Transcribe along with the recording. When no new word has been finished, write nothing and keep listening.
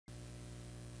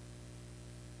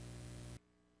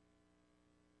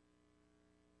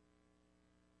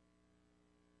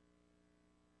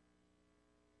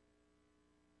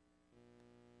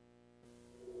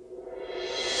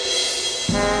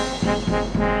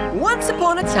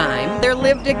upon a time, there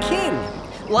lived a king.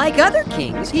 Like other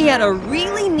kings, he had a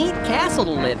really neat castle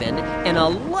to live in and a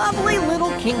lovely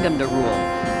little kingdom to rule.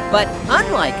 But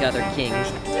unlike other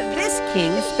kings, this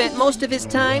king spent most of his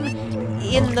time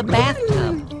in the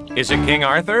bathtub. Is it King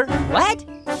Arthur? What?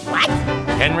 What?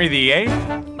 Henry VIII?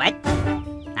 What?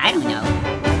 I don't know.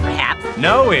 Perhaps.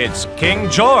 No, it's King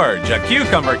George, a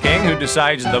cucumber king who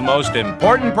decides the most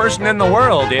important person in the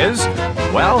world is,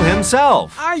 well,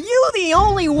 himself. Are you the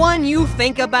only one you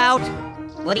think about?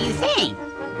 What do you think?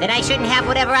 That I shouldn't have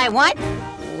whatever I want?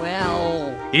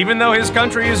 Well... Even though his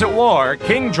country is at war,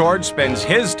 King George spends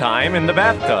his time in the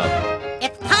bathtub.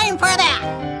 It's time for a bath.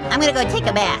 I'm gonna go take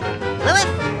a bath. Louis,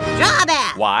 draw a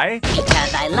bath. Why?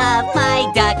 Because I love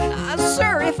my duck.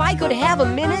 Sir, if I could have a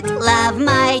minute? Love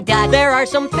my duck. There are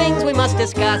some things we must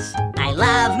discuss. I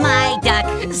love my duck.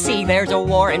 See, there's a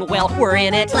war and, well, we're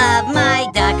in it. Love my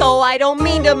duck. Oh, I don't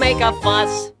mean to make a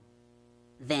fuss.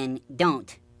 Then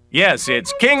don't. Yes,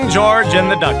 it's King George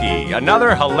and the Ducky,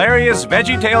 another hilarious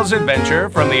VeggieTales adventure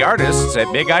from the artists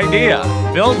at Big Idea,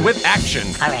 filled with action.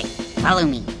 All right, follow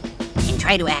me and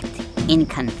try to act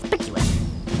inconspicuous.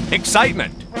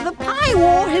 Excitement. The pie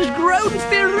war has grown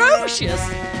ferocious.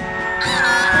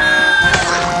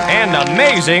 And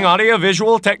amazing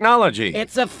audiovisual technology.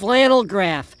 It's a flannel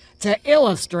graph to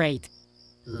illustrate.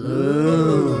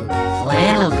 Ooh,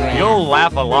 flannel graph. You'll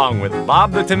laugh along with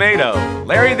Bob the Tomato,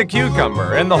 Larry the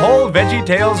Cucumber, and the whole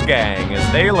VeggieTales gang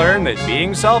as they learn that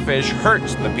being selfish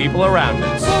hurts the people around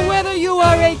us. So whether you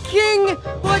are a king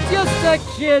or just a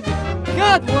kid,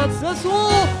 God wants us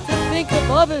all to think of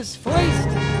others first.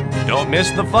 Don't miss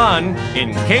the fun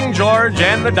in King George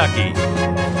and the Ducky.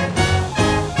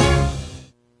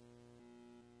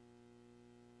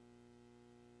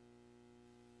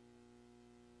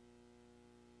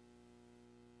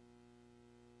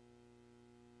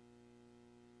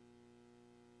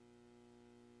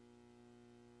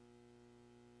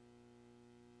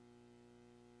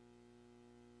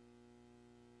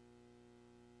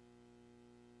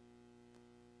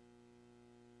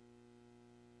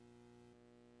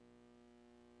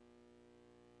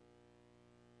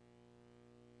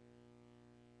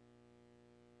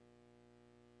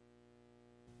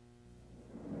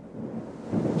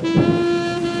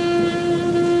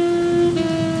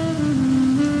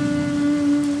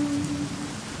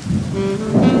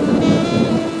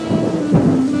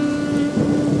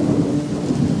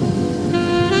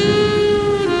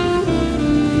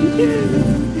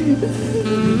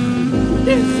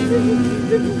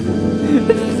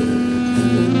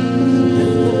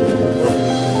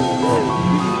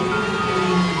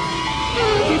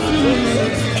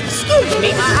 Excuse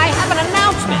me, I have an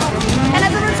announcement. And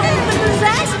as a result of the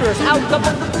disastrous outcome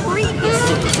of the previous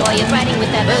season, So are you fighting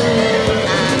with that?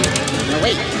 No,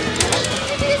 wait.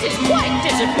 this is quite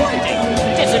disappointing.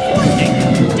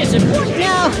 Disappointing.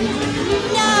 No!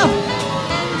 No!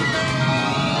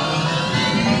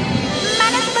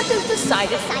 Management has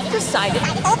decided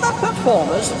on the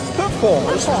performers.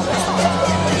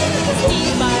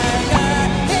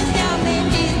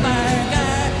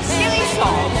 Silly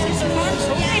songs is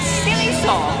cancelled. Silly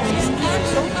songs is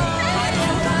cancelled.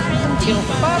 Until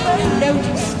further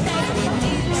notice.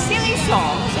 Silly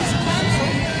songs is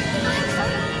cancelled.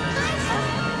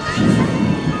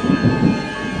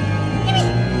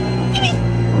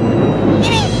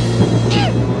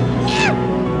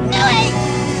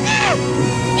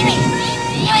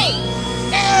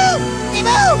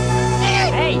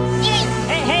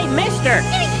 Hey, mister!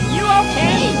 You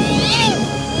okay?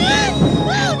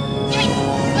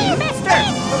 Mister!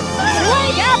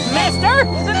 Wake up, mister!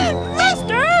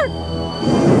 Mister!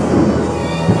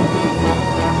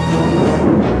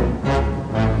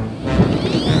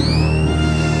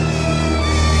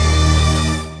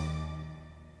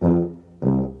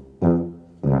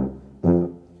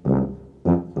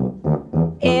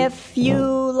 If you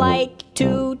like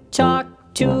to talk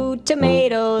to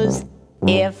tomatoes,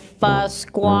 if a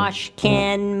squash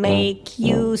can make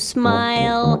you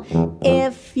smile,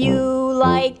 if you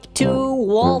like to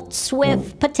waltz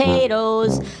with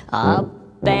potatoes, up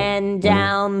and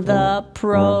down the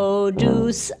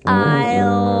produce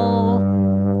aisle,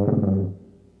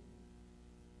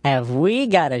 have we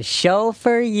got a show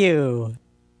for you.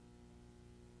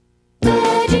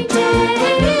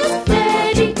 VeggieTales,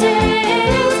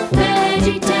 VeggieTales,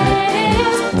 VeggieTales,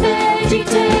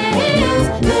 VeggieTales,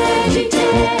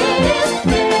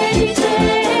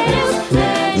 VeggieTales,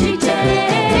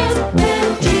 VeggieTales,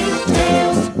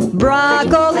 VeggieTales.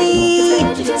 Broccoli,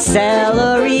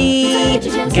 celery,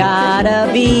 gotta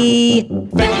be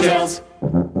VeggieTales.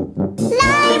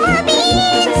 Lima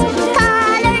beans,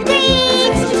 collard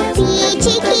greens,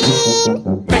 peachy keen.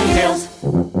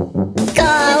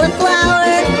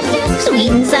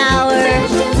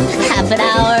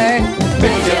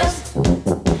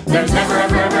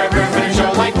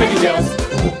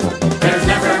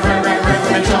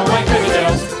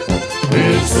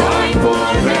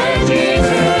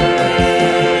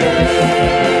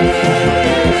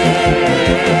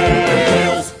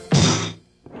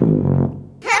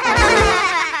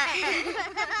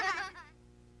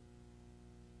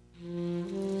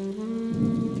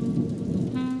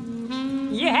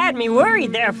 had me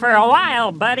worried there for a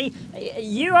while, buddy.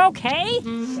 You okay?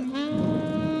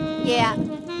 Yeah,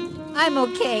 I'm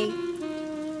okay.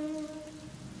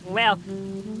 Well,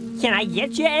 can I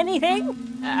get you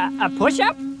anything? A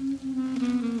push-up?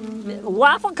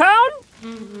 Waffle cone?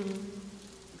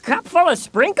 Cup full of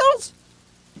sprinkles?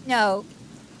 No,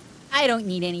 I don't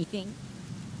need anything.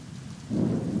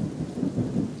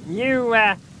 You,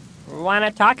 want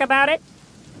to talk about it?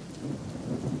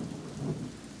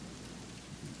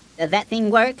 Does that thing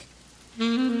work?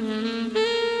 Mm-hmm.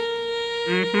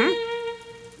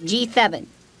 G7.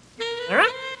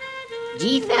 Huh?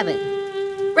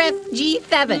 G7. Press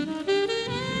G7.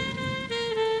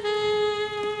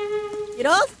 It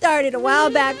all started a while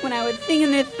back when I was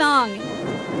singing this song.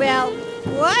 Well,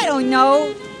 I don't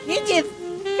know. It just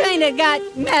kind of got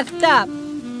messed up.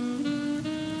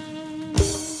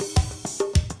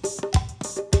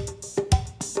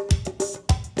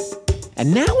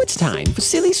 And now it's time for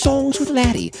Silly Songs with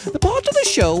Larry, the part of the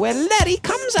show where Larry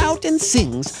comes out and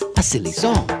sings a silly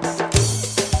song.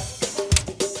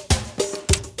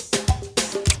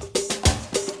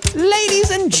 Ladies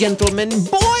and gentlemen,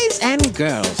 boys and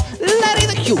girls, Larry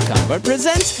the Cucumber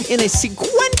presents in a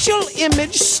sequential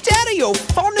image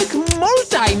stereophonic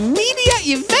multimedia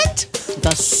event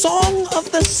the Song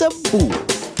of the Cebu.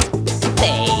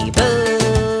 Cebu.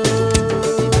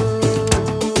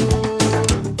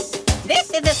 This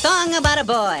is a song about a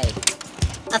boy.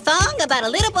 A song about a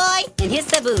little boy and his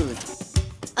Cebus.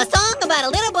 A song about a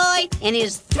little boy and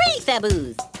his 3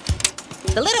 Cebus.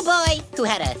 The little boy who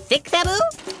had a sick Cebu,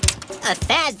 a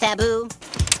sad Cebu,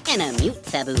 and a mute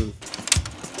Cebu.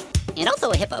 And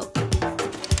also a hippo.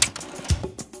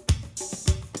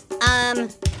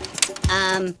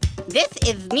 This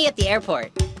is me at the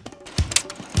airport.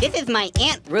 This is my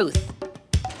Aunt Ruth.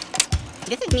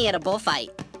 This is me at a bullfight.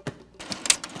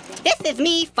 This is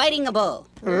me fighting a bull.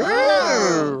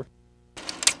 Ooh.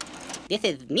 This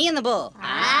is me and the bull.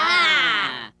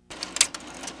 Ah!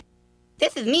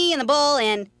 This is me and the bull,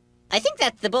 and I think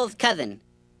that's the bull's cousin.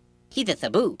 He's a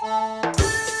Cebu.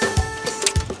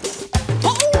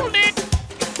 Hold it!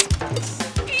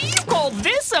 You call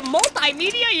this a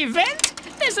multimedia event?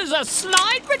 This is a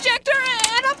slide projector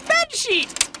and a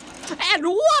bedsheet. And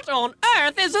what on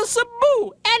earth is a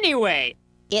Cebu, anyway?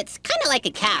 It's kind of like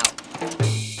a cow.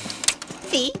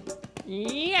 See?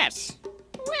 Yes.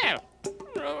 Well,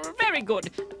 very good.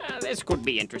 This could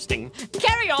be interesting.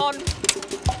 Carry on.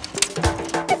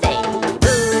 Cebu.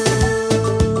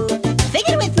 Sing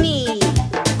it with me.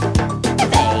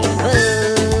 Cebu.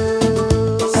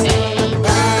 Cebu.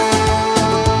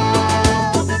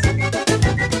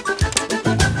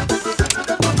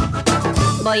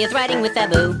 Boy is riding with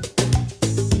Cebu.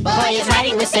 Boy is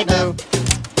riding with Cebu.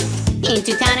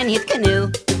 Into town in his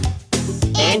canoe.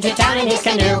 Into town in his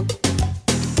canoe.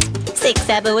 6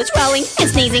 Cebu is rowing and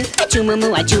sneezing.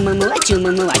 Achoo-moo-moo, achoo-moo-moo,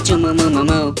 achoo-moo-moo,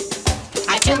 achoo-moo-moo-moo-moo.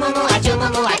 Achoo-moo-moo,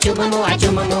 achoo-moo-moo, achoo-moo-moo,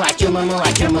 achoo-moo-moo, achoo-moo-moo,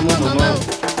 achoo-moo-moo-moo.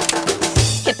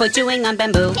 Hippo chewing on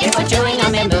bamboo. Hippo chewing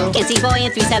on bamboo. Can see boy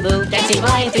and 3 Cebu. Can see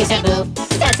boy and 3 Cebu.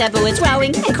 Sad Cebu is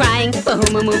rowing and crying.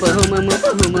 Bahoo-moo-moo, bahoo-moo-moo,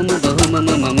 bahoo-moo-moo,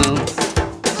 bahoo-moo-moo-moo-moo.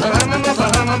 Bahoo-moo-moo,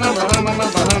 bahoo-moo-moo, bahoo-moo-moo,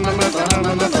 bahoo-moo-moo,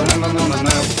 bahoo-moo-moo,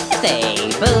 bahoo-moo-moo-moo.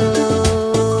 Cebu.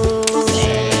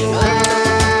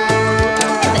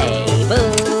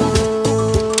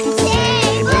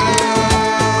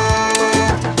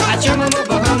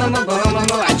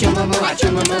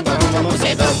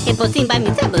 Hippo seen by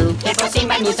mute Cebu. Hippo seen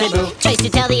by mute Cebu. Tries to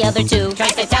tell the other 2.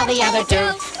 Tries to tell the other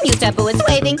 2. Mute Cebu is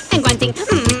waving and grunting.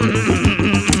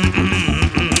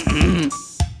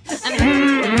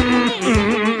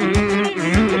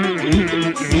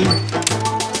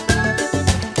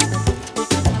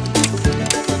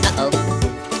 Uh-oh.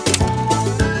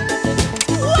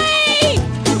 Wait!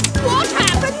 What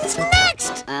happens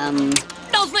next?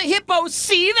 Does the hippo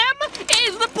see them?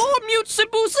 Is the poor mute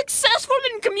Cebu successful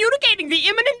in communicating the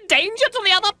imminent danger to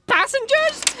the other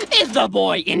passengers? Is the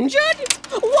boy injured?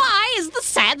 Why is the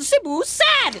sad Cebu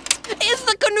sad? Is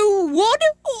the canoe wood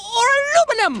or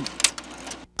aluminum?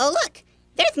 Oh, look.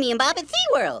 There's me and Bob at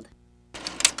SeaWorld.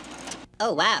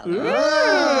 Oh, wow.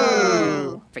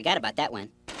 Ooh. Forgot about that one.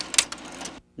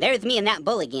 There's me and that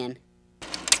bull again.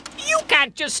 You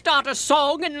can't just start a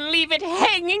song and leave it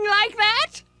hanging like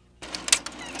that.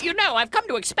 You know, I've come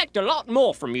to expect a lot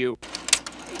more from you.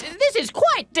 This is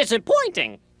quite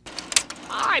disappointing.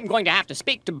 I'm going to have to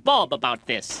speak to Bob about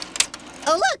this.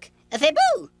 Oh, look. A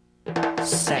Cebu.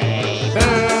 Cebu.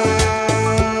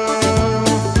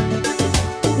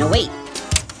 No, wait.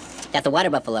 That's a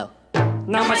water buffalo.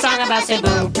 No more song about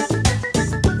Cebu.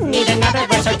 Need another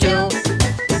verse or two.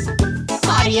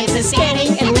 Audience is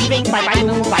scanning and leaving. Bye bye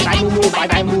moo, bye bye moo,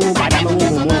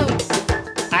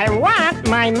 I want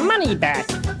my money back.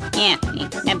 Yeah,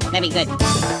 that'd be good.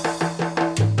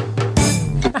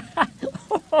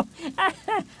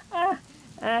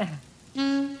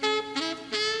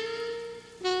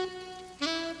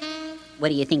 What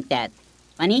do you think, Dad?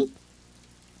 Funny?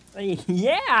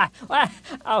 Yeah.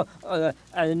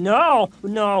 No.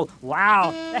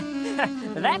 Wow.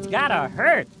 That's gotta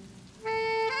hurt.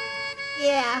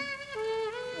 Yeah.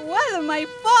 It wasn't my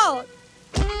fault.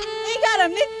 They got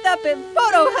him mixed up in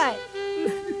Photo Hut.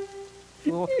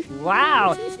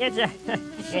 Wow.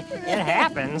 It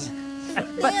happens.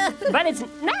 But it's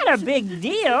not a big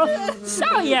deal.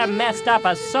 So you messed up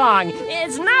a song.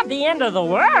 It's not the end of the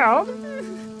world.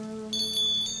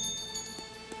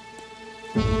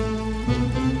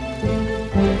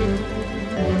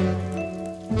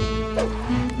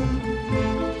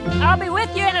 I'll be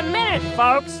with you in a minute,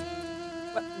 folks.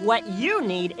 What you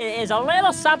need is a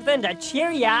little something to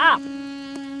cheer you up.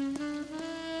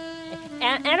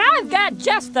 And I've got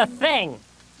just the thing.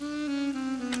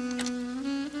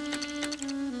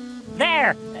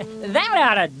 There, that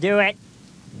ought to do it.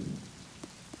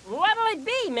 What'll it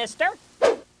be, mister?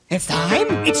 It's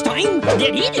time? It's time?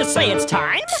 Did he just say it's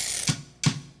time?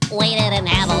 We didn't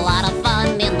have a lot of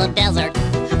fun in the desert.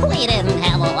 We didn't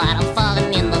have a lot of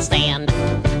fun in the sand.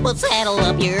 But saddle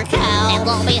up your cow and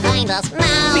go behind us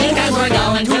now, because we're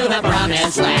going to the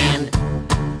promised land.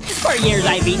 For years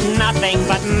I've eaten nothing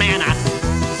but manna,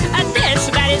 a dish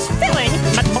that is filling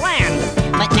but bland.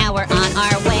 But now we're on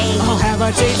our way. I'll have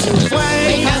a taste and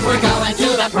flame. Because we're going to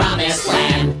the promised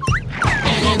land.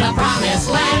 And in the promised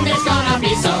land, it's gonna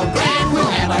be so grand. We'll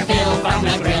have our fill from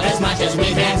the grill as much as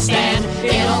we can stand.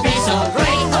 It'll be so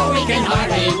great, oh, we can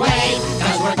hardly wait.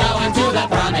 Cause we're going to the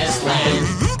promised land.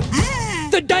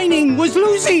 The dining was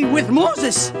loosey with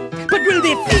Moses, but we'll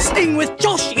be feasting with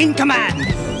Josh in command.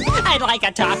 I'd like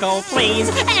a taco, please,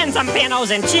 and some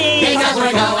pinos and cheese. Because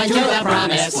we're going to the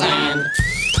promised land.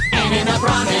 And in the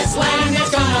promised land, it's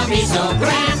gonna be so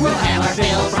grand. We'll have our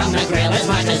fill from the grill as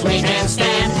much as we can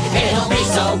stand. It'll be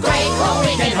so great, oh,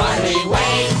 we can hardly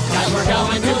wait. Cause we're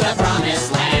going to the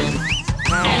promised land.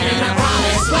 And in the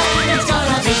promised land, it's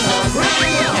gonna be so grand.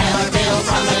 We'll have our fill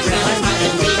from the grill as much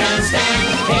as we can stand.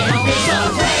 It'll be so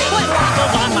great. Put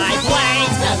waffles on my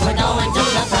plate. Cause we're going to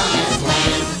the promised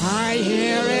land. I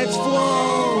hear it's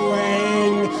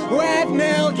flowing with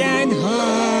milk and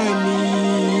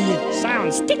honey.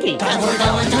 Sounds sticky. Cause we're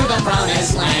going to the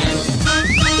promised land.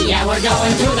 Yeah, we're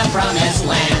going to the promised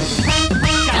land.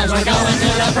 Cause we're going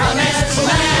to the promised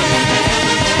land.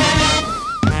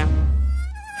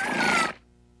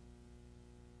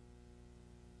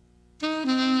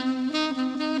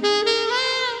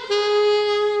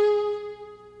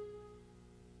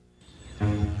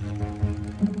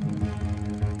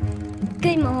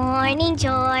 Good morning,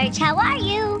 George. How are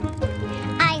you?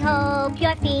 I hope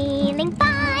you're feeling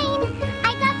fine.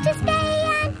 I'd love to stay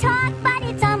and talk, but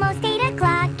it's almost 8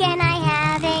 o'clock and I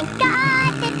haven't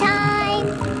got the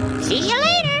time. See you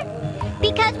later.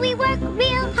 Because we work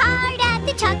real hard at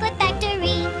the chocolate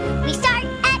factory. We start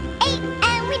at 8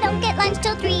 and we don't get lunch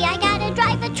till 3. I gotta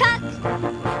drive a truck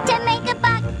to make a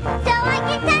buck so I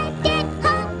can send it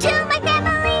home to my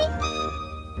family.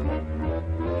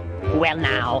 Well,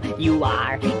 now you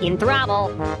are in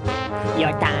trouble.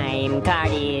 Your time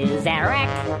card is a wreck.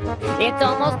 It's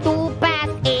almost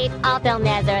 8:02. I'll tell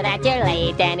Nezer that you're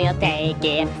late and he'll take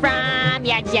it from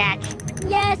your jack.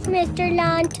 Yes, Mr.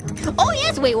 Lunt. Oh,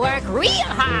 yes, we work real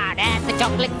hard at the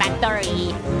chocolate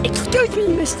factory. Excuse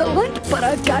me, Mr. Lunt, but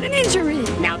I've got an injury.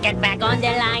 Now get back on the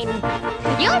line.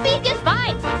 You'll be just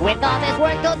fine. With all this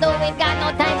work to do, we've got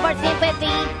no time for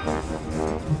sympathy.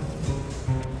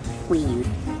 We used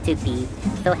to be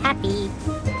so happy.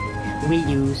 We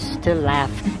used to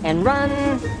laugh and run.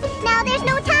 Now there's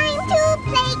no time to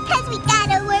play, cause we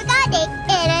gotta work all day,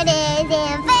 and it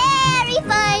isn't very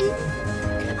fun.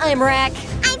 I'm Rack.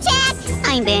 I'm Jack.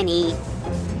 I'm Benny.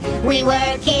 We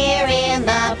work here in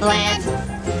the plant.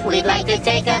 We'd like to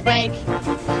take a break,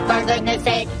 for goodness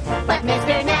sake. But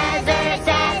Mr. Nezer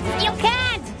says you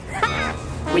can't.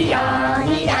 We all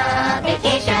need a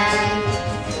vacation.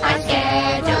 Our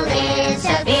schedule is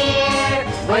severe.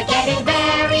 We're getting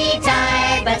very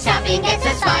tired, but stopping gets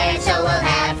us fired, so we'll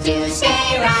have to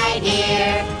stay right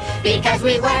here. Because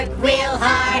we work real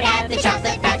hard at the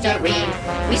chocolate factory.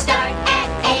 We start at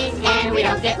 8 and we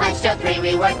don't get lunch till 3.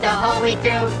 We work the whole week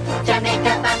through to make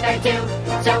a buck or two,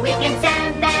 so we can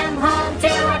send them home to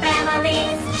our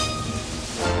families.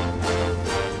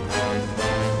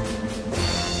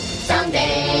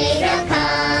 Someday they'll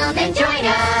come and join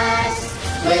us.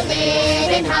 We'll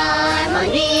live in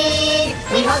harmony.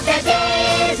 We hope that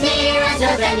day is near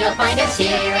then you'll find us here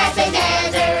at the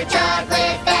Desert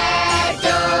Chocolate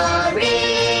Factory.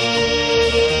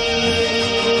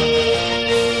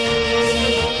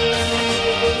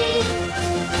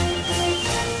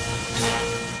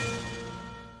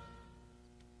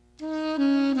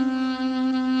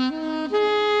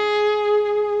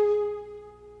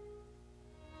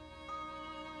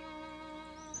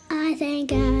 I thank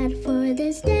God for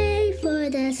this day, for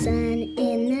the sun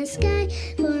in the sky,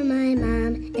 for my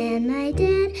mom and my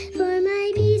dad, for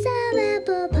my piece of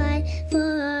apple pie,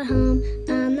 for our home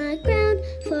on the ground,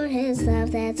 for his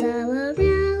love that's all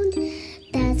around.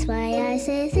 That's why I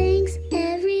say thanks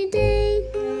every day,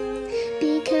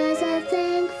 because a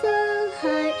thankful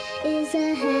heart is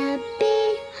a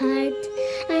happy heart.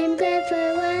 I'm glad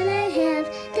for what I have,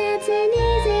 that's an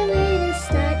easy way to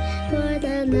start, for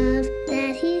the love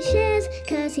that he shares,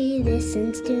 'cause he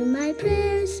listens to my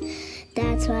prayers.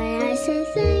 That's why I say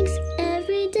thanks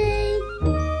every day.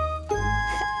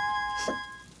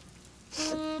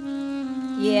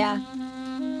 Yeah.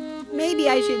 Maybe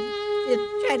I should just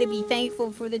try to be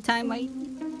thankful for the time I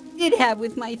did have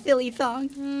with my silly thong.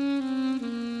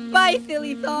 Bye,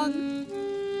 silly thong.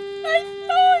 I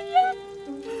saw you.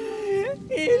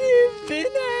 It has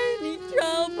been any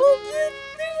trouble just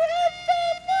to have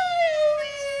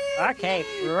somebody. Okay,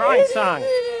 wrong song.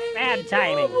 Bad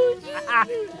timing.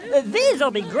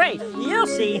 These'll be great. You'll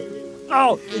see.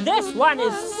 Oh, this one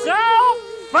is so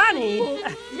funny.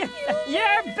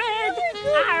 You're big,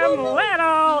 I'm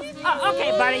little.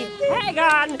 Okay, buddy, hang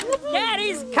on.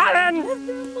 Daddy's coming.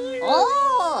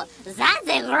 Oh, that's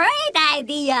a great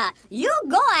idea. You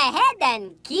go ahead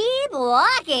and keep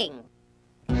walking.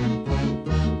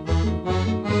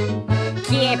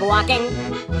 Keep walking,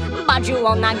 but you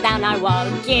won't knock down our wall.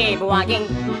 Keep walking,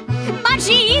 but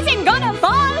she isn't gonna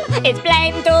fall. It's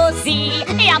plain to see,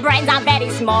 your brains are very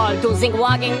small to think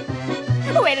walking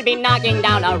will be knocking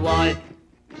down our wall.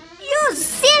 You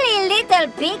silly little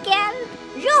pickle,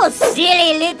 you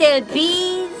silly little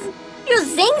peas. You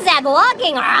think that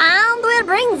walking around will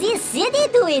bring this city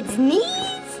to its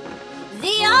knees?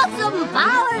 The awesome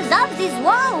powers of this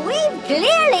wall we've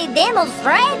clearly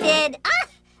demonstrated.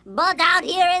 But out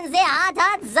here in the hot,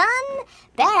 hot sun,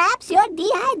 perhaps you're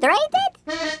dehydrated?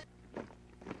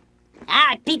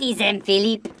 Pity them,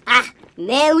 Philippe.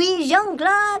 Mais oui,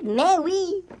 Jean-Claude, mais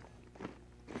oui.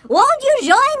 Won't you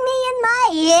join me in my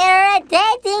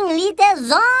irritating little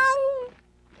song?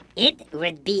 It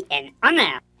would be an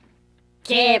honor.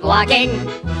 Keep walking,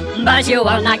 but you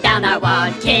won't knock down our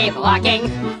wall. Keep walking,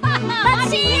 but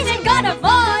she isn't gonna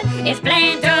fall. It's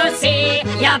plain to see,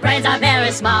 your brains are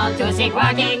very small to think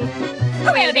walking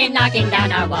we'll be knocking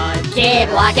down our wall. Keep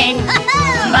walking,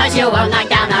 but you won't knock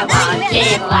down our wall.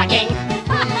 Keep walking,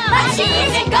 but she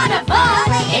isn't gonna fall.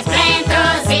 It's plain to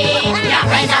see, your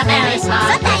brains are very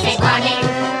small to think walking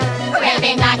we'll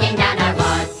be knocking down our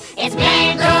wall. It's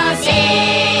plain to see,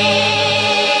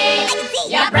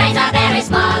 your brains are very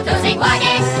small to think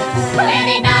walking we'll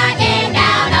be knocking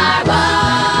down our wall.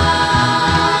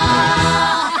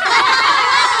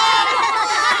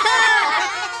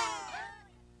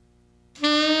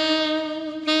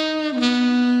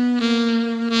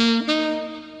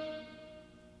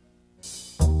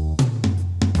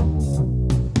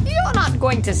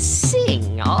 Going to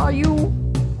sing, are you?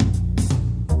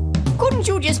 Couldn't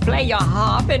you just play your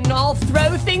harp and I'll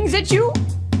throw things at you?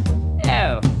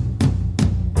 Oh.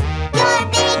 You're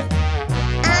big,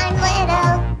 I'm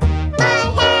little. My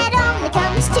head only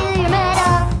comes to your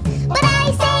middle. But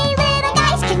I say little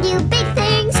guys can do big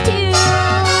things too.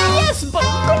 Yes, but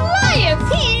Goliath,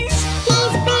 he's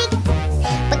big,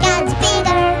 but God's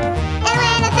bigger. And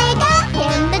when I think of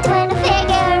him, the twin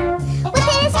figure. With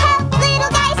his help,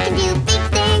 little guys can do big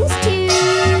things too.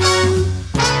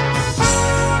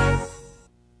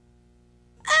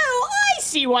 Oh, I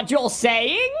see what you're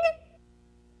saying.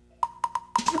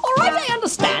 All right, I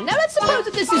understand. Now let's suppose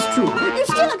that this is true. You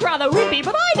still look rather wimpy,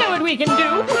 but I know what we can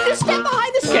do. Just step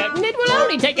behind the curtain. It will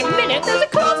only take a minute. There's a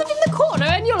closet in the corner,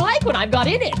 and you'll like what I've got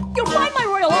in it. You'll find my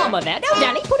royal armor there. Now,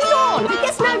 Danny, put it on.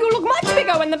 Yes, now you'll look much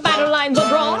bigger when the battle lines are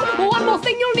drawn. One more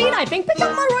thing you'll need, I think. Pick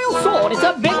up my royal sword. It's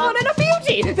a big one and a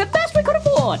beauty. The best we could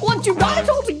afford. Once you've got it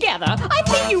all together, I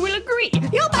think you will agree.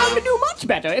 You're bound to do much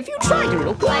better if you try to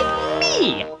look like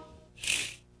me.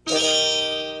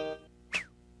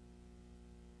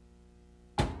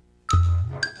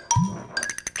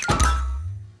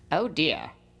 Oh dear.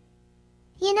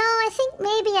 You know, I think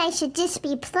maybe I should just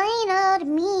be plain old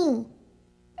me.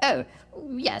 Oh,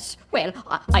 yes. Well,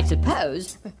 I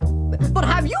suppose. But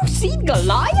have you seen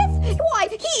Goliath? Why,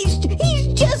 he's big,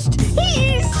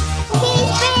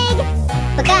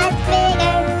 but God's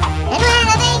bigger. And when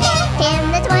I think of him,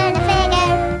 the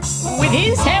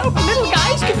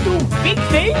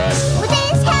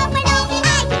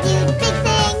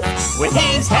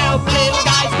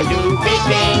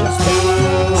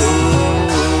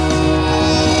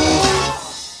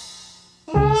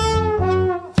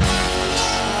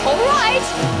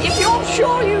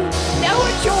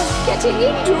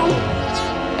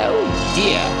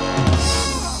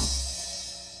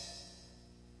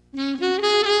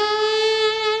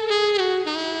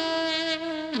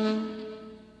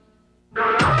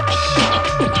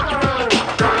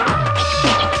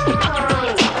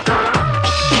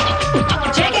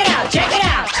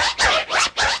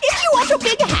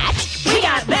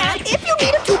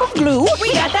glue?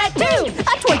 We got that too!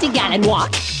 A 20-gallon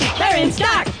wok? They're in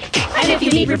stock! And if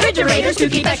you need refrigerators to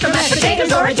keep extra mashed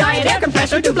potatoes, or a giant air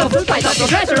compressor to blow food pipes off your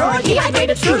dresser, or a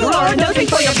dehydrated strudel, or a nose ring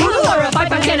for your poodle, or a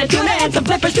 5-pound can of tuna and some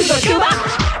flippers to go scuba.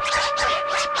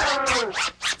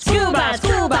 Scuba,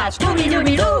 scuba,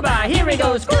 Scooby-Dooby-Dooba, here we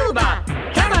go, scuba!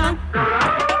 Come on!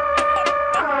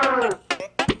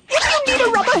 If you need a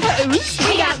rubber hose,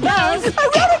 we got those. A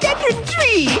rhododendron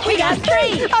tree, we got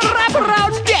 3. A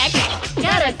wraparound deck,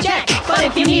 got a check. But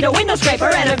if you need a window scraper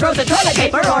and a gross of toilet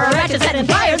paper, or a ratchet set and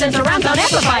pliers and surround sound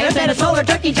amplifiers and a solar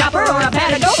turkey chopper, or a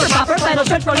padded gopher popper, flannel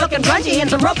shirts for looking crunchy and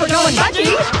some rope for going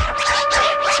bungee.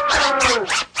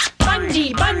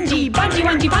 Bungee, bungee, bungee,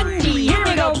 bungee, bungee, here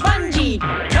we go, bungee.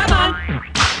 Come on.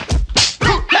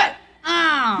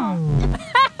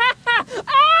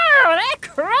 Oh, that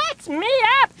cracks me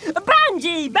up!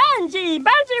 Bungee, bungee,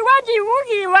 bungee, wungee,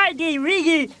 woogie, wuggy,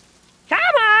 wiggy.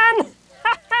 Come on!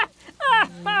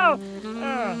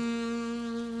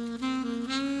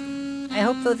 I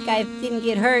hope those guys didn't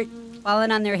get hurt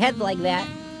falling on their heads like that.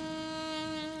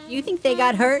 Do you think they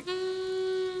got hurt?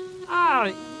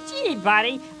 Oh, gee,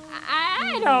 buddy.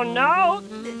 I don't know.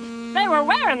 They were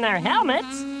wearing their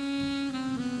helmets.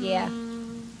 Yeah,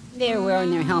 they were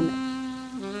wearing their helmets.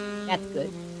 That's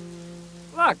good.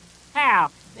 Look,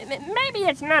 Hal, maybe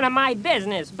it's none of my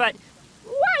business, but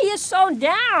why are you so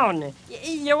down?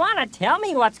 You want to tell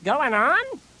me what's going on?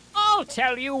 I'll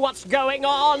tell you what's going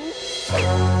on.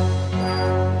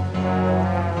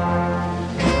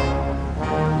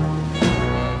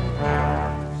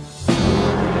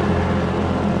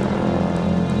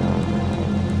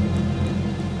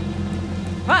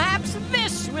 Perhaps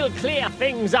this will clear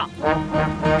things up.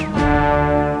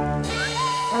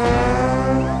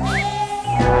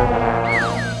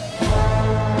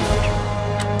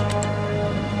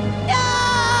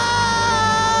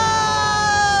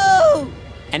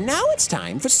 And now it's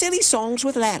time for Silly Songs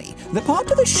with Larry, the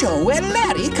part of the show where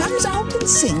Larry comes out and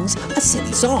sings a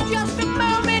silly song. Just a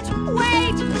moment!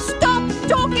 Wait! Stop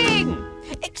talking!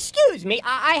 Excuse me,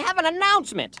 I have an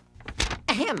announcement.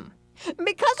 Ahem.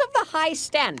 Because of the high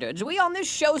standards we on this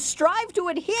show strive to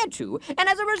adhere to, and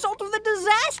as a result of the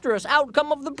disastrous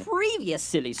outcome of the previous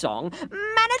silly song,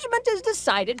 management has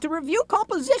decided to review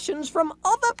compositions from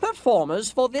other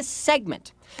performers for this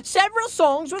segment. Several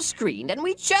songs were screened, and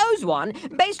we chose one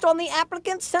based on the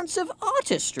applicant's sense of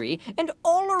artistry and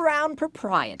all-around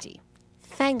propriety.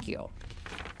 Thank you.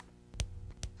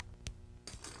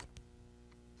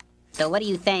 So what are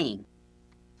you saying?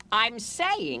 I'm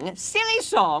saying Silly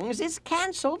Songs is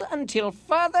cancelled until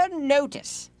further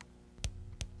notice.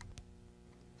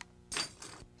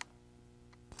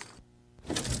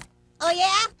 Oh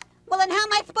yeah? Well then how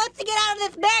am I supposed to get out of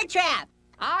this bear trap?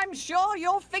 I'm sure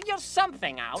you'll figure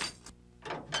something out.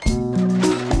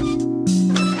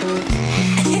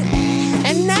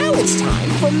 And now it's time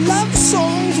for Love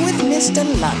Songs with Mr.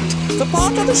 Lunt, the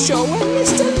part of the show where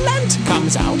Mr. Lunt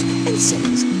comes out and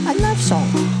sings a love song.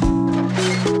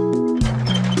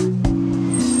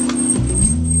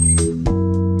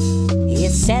 He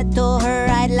said to her,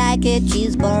 I'd like a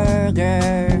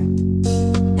cheeseburger,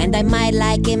 and I might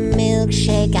like a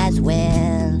milkshake as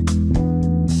well.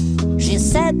 She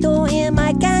said to him,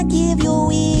 I can't give you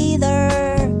either,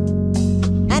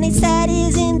 and he said,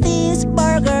 isn't this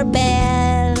Burger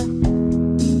Bell?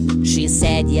 She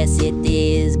said, yes it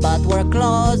is, but we're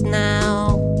closed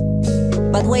now,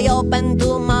 but we open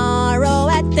tomorrow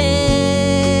at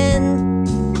 10.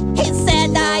 He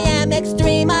said, I am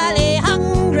extremely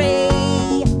hungry,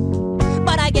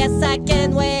 but I guess I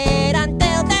can wait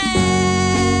until then.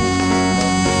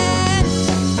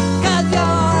 'Cause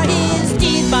you're his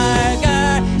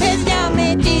cheeseburger, his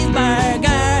yummy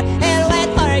cheeseburger. He'll wait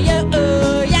for you,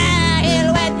 ooh, yeah,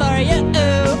 he'll wait for you,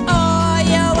 ooh. Oh,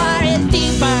 you are his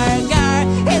cheeseburger,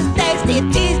 his tasty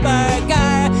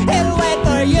cheeseburger. He'll wait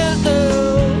for you,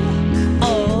 ooh.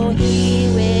 Oh, he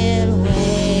will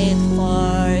wait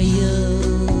for you.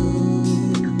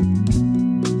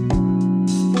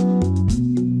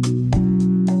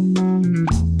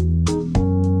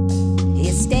 He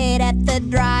stayed at the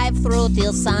drive-thru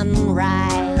till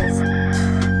sunrise.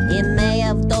 He may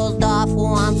have dozed off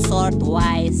once or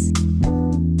twice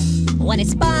when he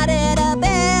spotted a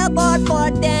billboard for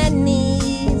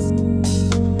Denny's,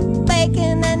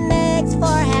 bacon and eggs for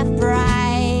half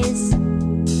price.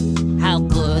 How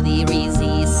could he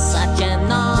resist such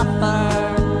an offer?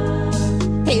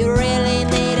 He really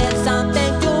needed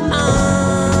something too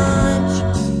much.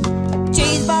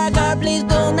 Cheeseburger, please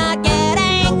do not get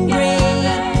angry.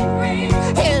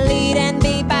 He'll eat and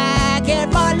be back here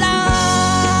for lunch.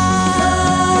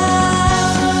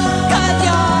 'Cause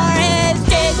you're his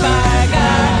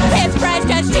cheeseburger,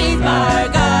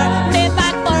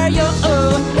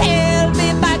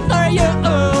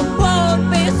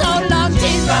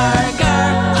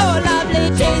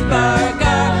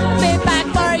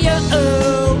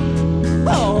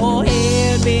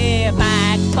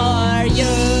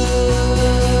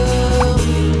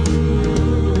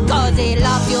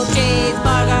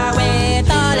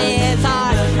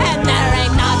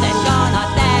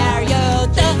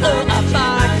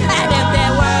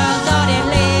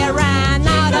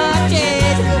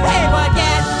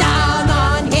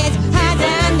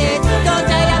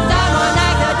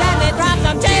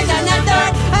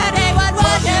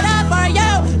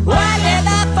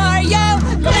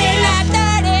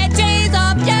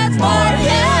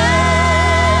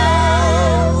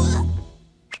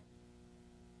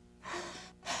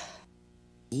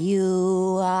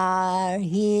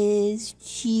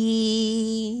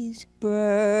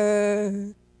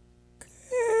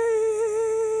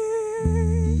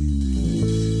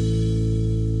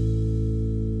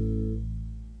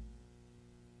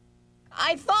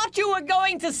 thought you were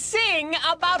going to sing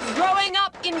about growing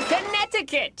up in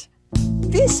Connecticut.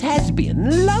 This has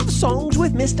been Love Songs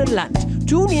with Mr. Lunt.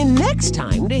 Tune in next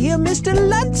time to hear Mr.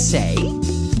 Lunt say,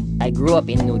 I grew up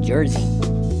in New Jersey.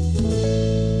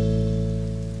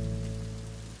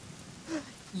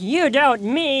 You don't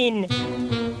mean...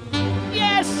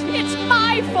 Yes, it's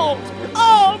my fault.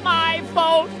 All my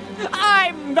fault.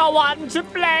 I'm the one to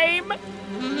blame.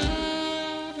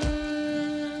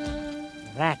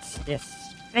 That's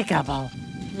despicable.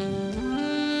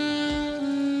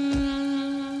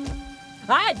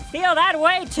 I'd feel that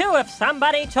way too if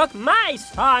somebody took my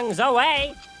songs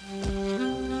away.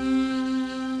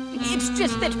 It's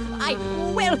just that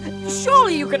well,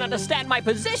 surely you can understand my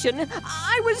position.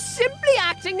 I was simply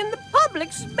acting in the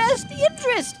public's best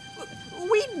interest.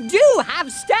 We do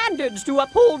have standards to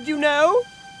uphold, you know.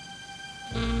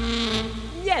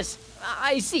 Yes,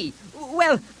 I see.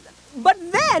 Well, but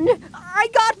then I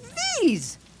got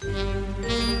these.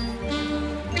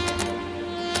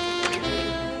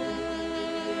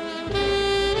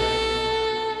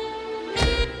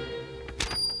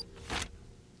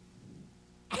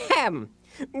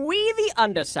 We, the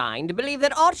undersigned, believe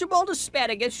that Archibald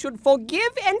Asparagus should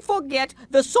forgive and forget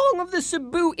the Song of the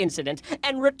Cebu incident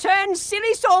and return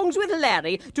Silly Songs with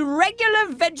Larry to regular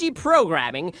veggie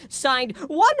programming, signed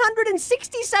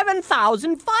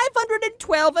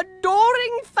 167,512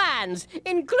 adoring fans,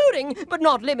 including, but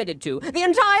not limited to, the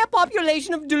entire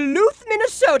population of Duluth,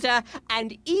 Minnesota,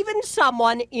 and even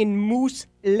someone in Moose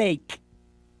Lake.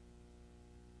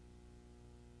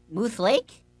 Moose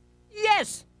Lake?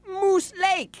 Yes! Moose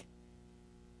Lake.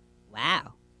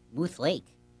 Wow, Moose Lake.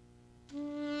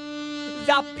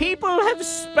 The people have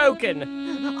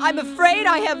spoken. I'm afraid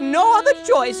I have no other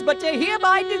choice but to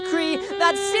hereby decree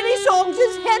that Silly Songs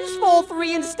is henceforth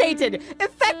reinstated,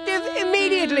 effective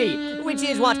immediately, which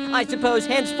is what I suppose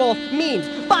henceforth means.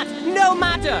 But no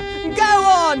matter. Go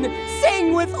on.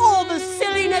 Sing with all the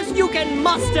silliness you can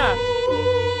muster.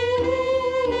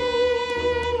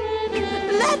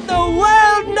 Let the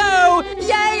world know,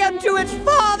 yea, unto its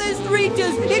farthest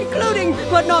reaches, including,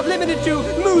 but not limited to,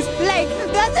 Moose Lake,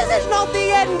 that this is not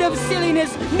the end of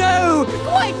silliness. No,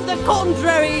 quite the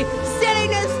contrary.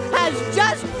 Silliness has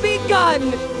just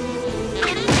begun.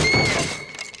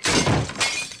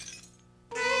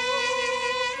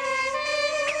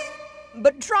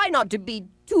 But try not to be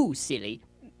too silly.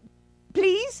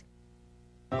 Please?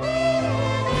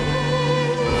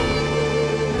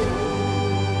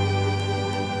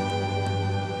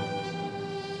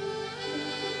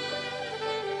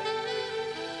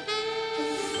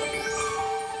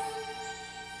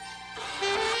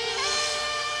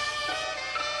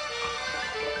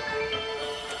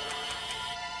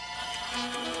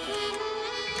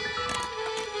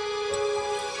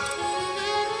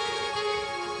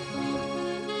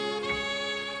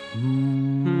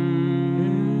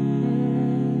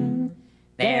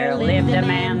 There lived a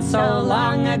man so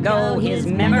long ago, his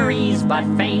memories but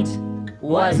faint,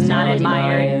 was not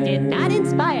admired, did not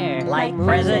inspire, like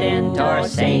president or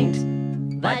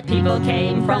saint. But people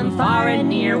came from far and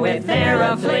near with their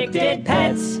afflicted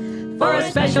pets for a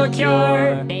special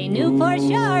cure. They knew for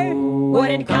sure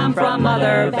wouldn't come from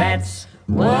other vets.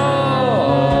 Whoa!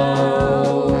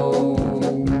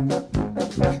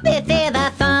 This is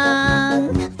a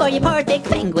song for your poor thick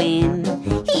penguin.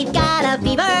 He's got a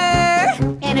fever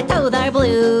and his toes are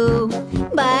blue.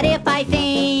 But if I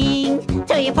sing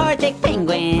to your poor thick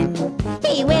penguin,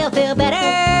 he will feel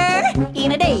better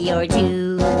in a day or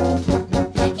two.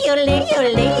 Yodeling,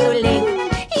 yodeling, yodeling,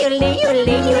 yodeling,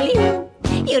 yodeling, yodeling,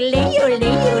 yodeling,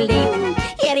 yodeling, yodeling,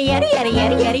 yada yada yada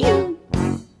yada yada you.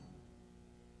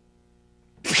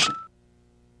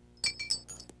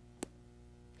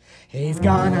 He's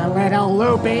gone a little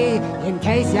loopy, in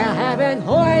case you haven't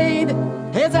heard.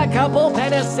 Here's a couple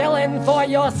penicillin for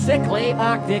your sickly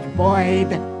Arctic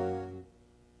Boyd.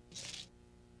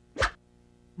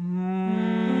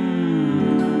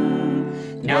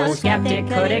 No skeptic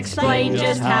could explain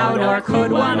just how, nor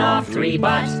could one oft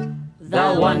rebut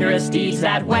the wondrous deeds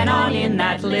that went on in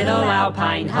that little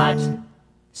alpine hut.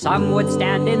 Some would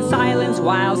stand in silence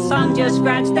while some just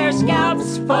scratched their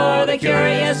scalps for the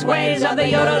curious ways of the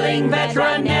yodeling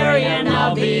veterinarian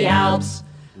of the Alps.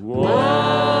 Whoa!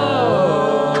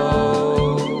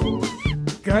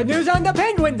 Good news on the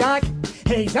penguin, Doc.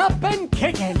 He's up and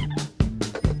kicking.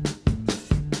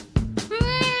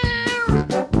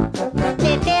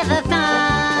 This is a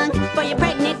song for your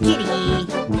pregnant kitty.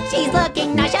 She's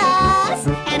looking nauseous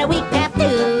and a weak past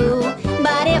too.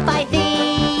 But if I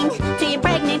sing to your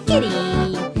pregnant kitty,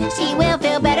 she will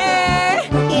feel better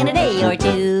in a day or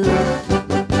two.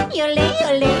 Yodelay,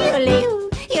 yodelay, yodelay,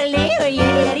 yodelay, yodelay,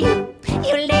 yodelay.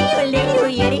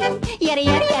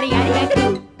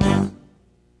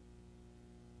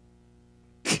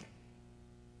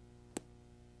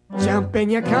 Jump in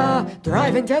your car,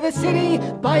 drive into the city,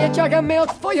 buy a jug of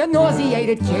milk for your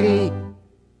nauseated kitty.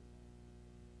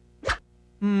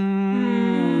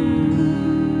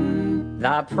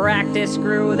 The practice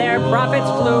grew, their profits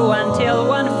flew until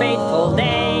one fateful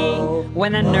day,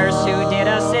 when the nurse who did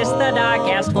assist the doc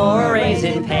asked for a raise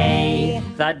in pay.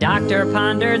 The doctor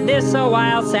pondered this a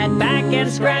while, sat back and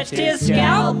scratched his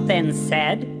scalp, then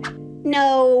said,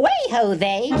 "No way,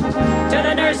 Jose." To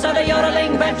the nurse of the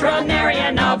yodeling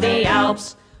veterinarian of the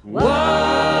Alps, whoa!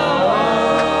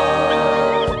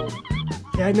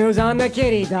 Good news on the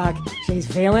kitty, Doc. She's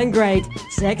feeling great.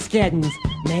 6 kittens,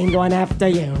 named one after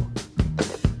you.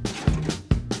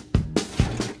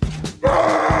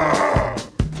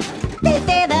 This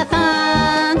is a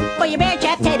song for your bear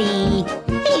trap Teddy.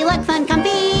 He looks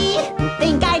uncomfy,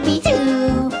 think I'd be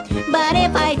too. But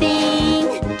if I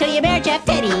sing to your bear trap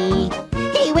Teddy,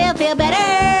 he will feel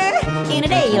better in a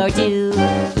day or two.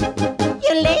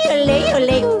 Yole, yole,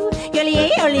 yole, yole,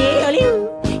 yole, yole,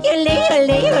 yole,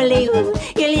 yole, yole,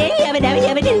 yole, yabba dabba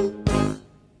yabba doo.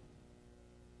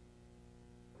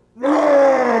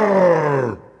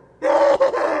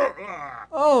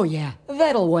 Oh yeah,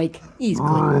 that'll wake. He's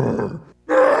good.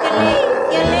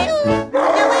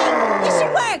 This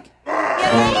should work.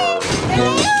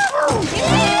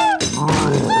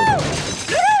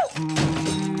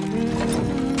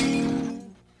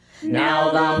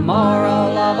 Now the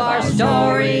moral of our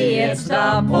story, it's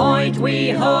the point we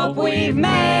hope we've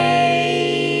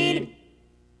made.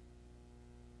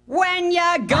 When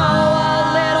you go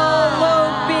a little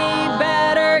loopy,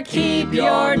 better keep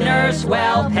your nurse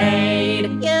well paid.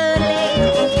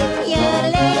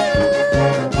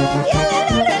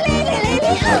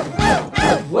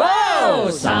 Whoa!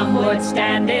 Some would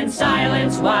stand in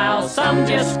silence while some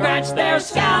just scratch their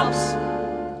scalps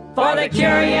for the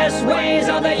curious ways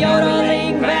of the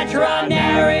yodeling